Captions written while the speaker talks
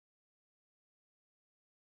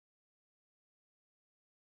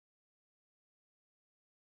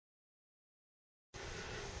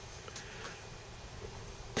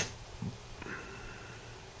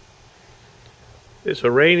It's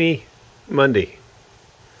a rainy Monday.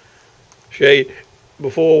 Shade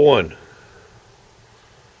before 1.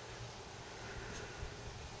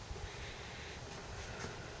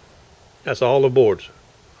 That's all the boards.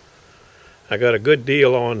 I got a good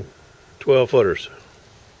deal on 12 footers.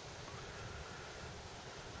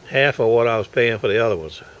 Half of what I was paying for the other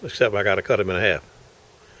ones, except I got to cut them in half.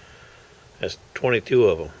 That's 22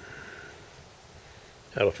 of them.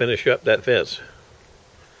 That'll finish up that fence.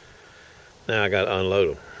 Now I got to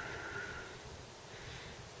unload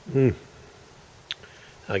them.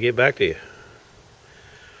 I'll get back to you.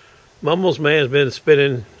 Mumbles man's been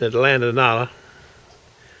spinning at the land of nada.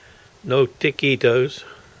 No tiquitos.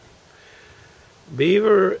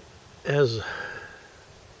 Beaver has,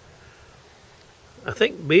 I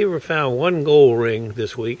think Beaver found 1 gold ring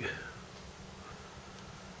this week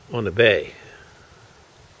on the bay.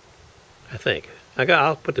 I think.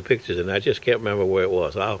 I'll put the pictures in. I just can't remember where it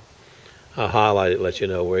was. I'll highlight it, let you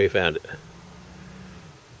know where he found it.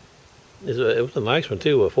 It was a nice one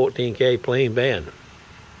too, a 14K plain band.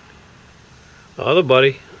 The other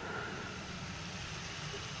buddy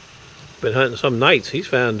been hunting some nights. He's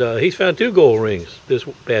found 2 gold rings this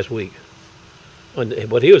past week,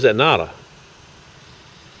 but he was at nada.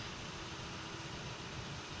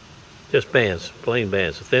 Just bands, plain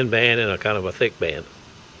bands, a thin band and a kind of a thick band.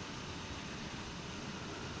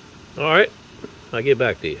 All right, I'll get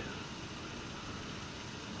back to you.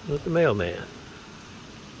 With the mailman.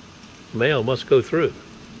 Mail must go through.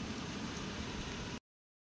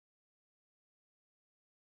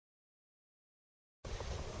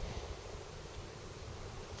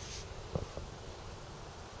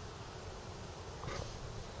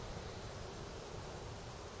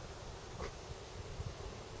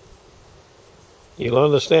 You'll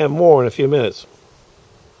understand more in a few minutes.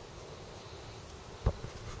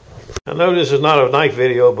 I know this is not a knife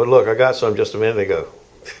video, but look, I got some just a minute ago.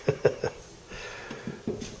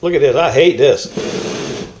 Look at this. I hate this.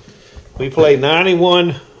 We played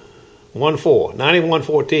 91-14,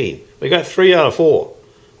 91-14. We got 3 out of 4.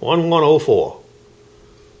 1104.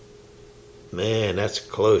 Man, that's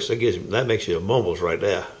close. That makes you a mumbles right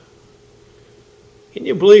there. Can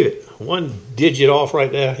you believe it? 1 digit off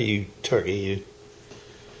right there, you turkey, you.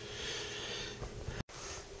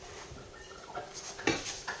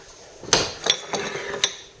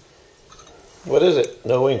 What is it?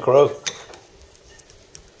 No wing crow?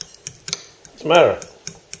 What's the matter?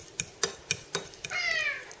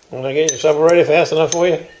 Am I getting your supper ready fast enough for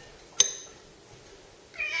you?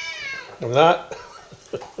 I'm not?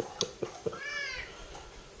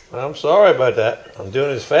 I'm sorry about that. I'm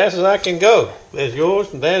doing it as fast as I can go. There's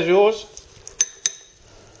yours and there's yours.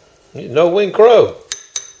 No wing crow.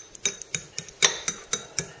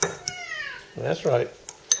 That's right.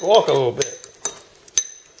 Walk a little bit.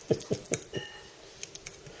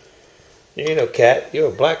 You ain't no cat. You're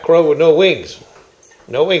a black crow with no wings.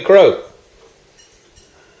 No wing crow.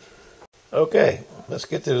 Okay, let's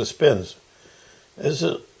get to the spins. This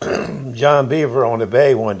is John Beaver on the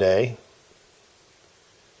bay one day.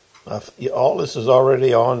 All this is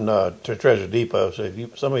already on to Treasure Depot, so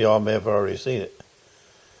some of y'all may have already seen it.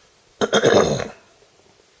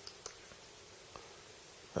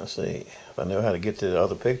 Let's see if I know how to get to the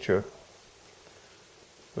other picture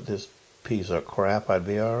with this piece of crap. I'd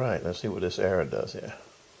be all right. Let's see what this arrow does here.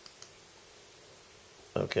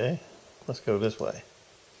 Okay, let's go this way.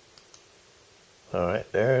 All right,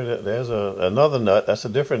 there's another nut. That's a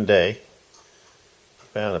different day.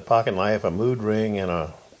 Found a pocket knife, a mood ring, and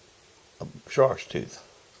a shark's tooth.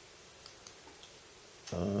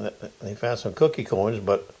 They found some cookie coins,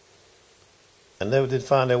 but I never did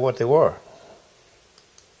find out what they were.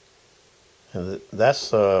 And that's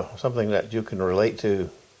something that you can relate to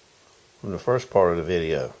from the first part of the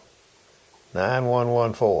video.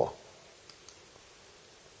 9114.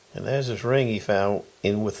 And there's this ring he found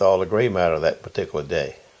in with all the gray matter that particular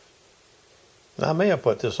day. And I may have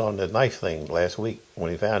put this on the knife thing last week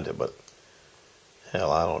when he found it, but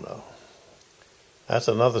hell, I don't know. That's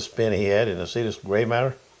another spin he had, and you see this gray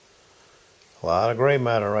matter? A lot of gray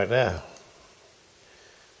matter right there.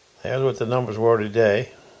 There's what the numbers were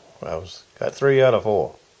today. Got 3 out of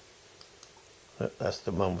 4. That's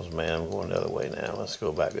the mumbles man. I'm going the other way now. Let's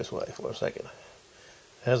go back this way for a second.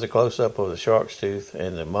 There's a close-up of the shark's tooth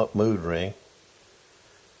and the mood ring.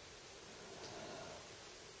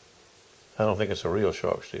 I don't think it's a real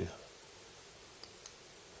shark's tooth.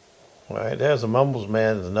 All right, there's the mumbles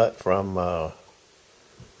man's nut from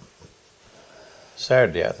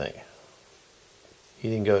Saturday, I think. He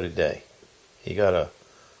didn't go today. He got a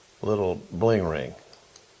little bling ring.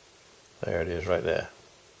 There it is right there.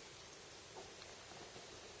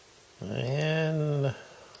 And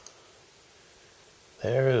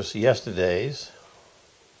There's yesterday's.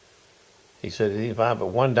 He said he didn't find but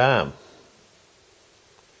one dime.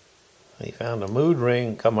 He found a mood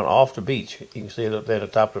ring coming off the beach. You can see it up there at the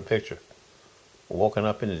top of the picture. Walking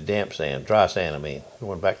up into the damp sand, dry sand I mean,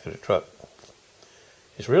 going back to the truck.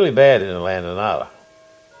 It's really bad in the land of Nada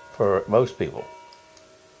for most people.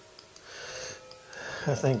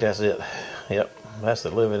 I think that's it. Yep, that's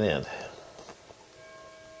the living end.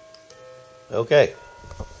 Okay,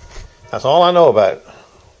 that's all I know about it.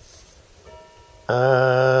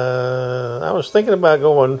 I was thinking about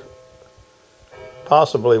going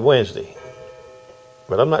possibly Wednesday,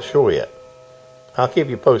 but I'm not sure yet. I'll keep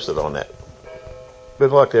you posted on that.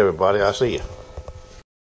 Good luck to everybody. I'll see you.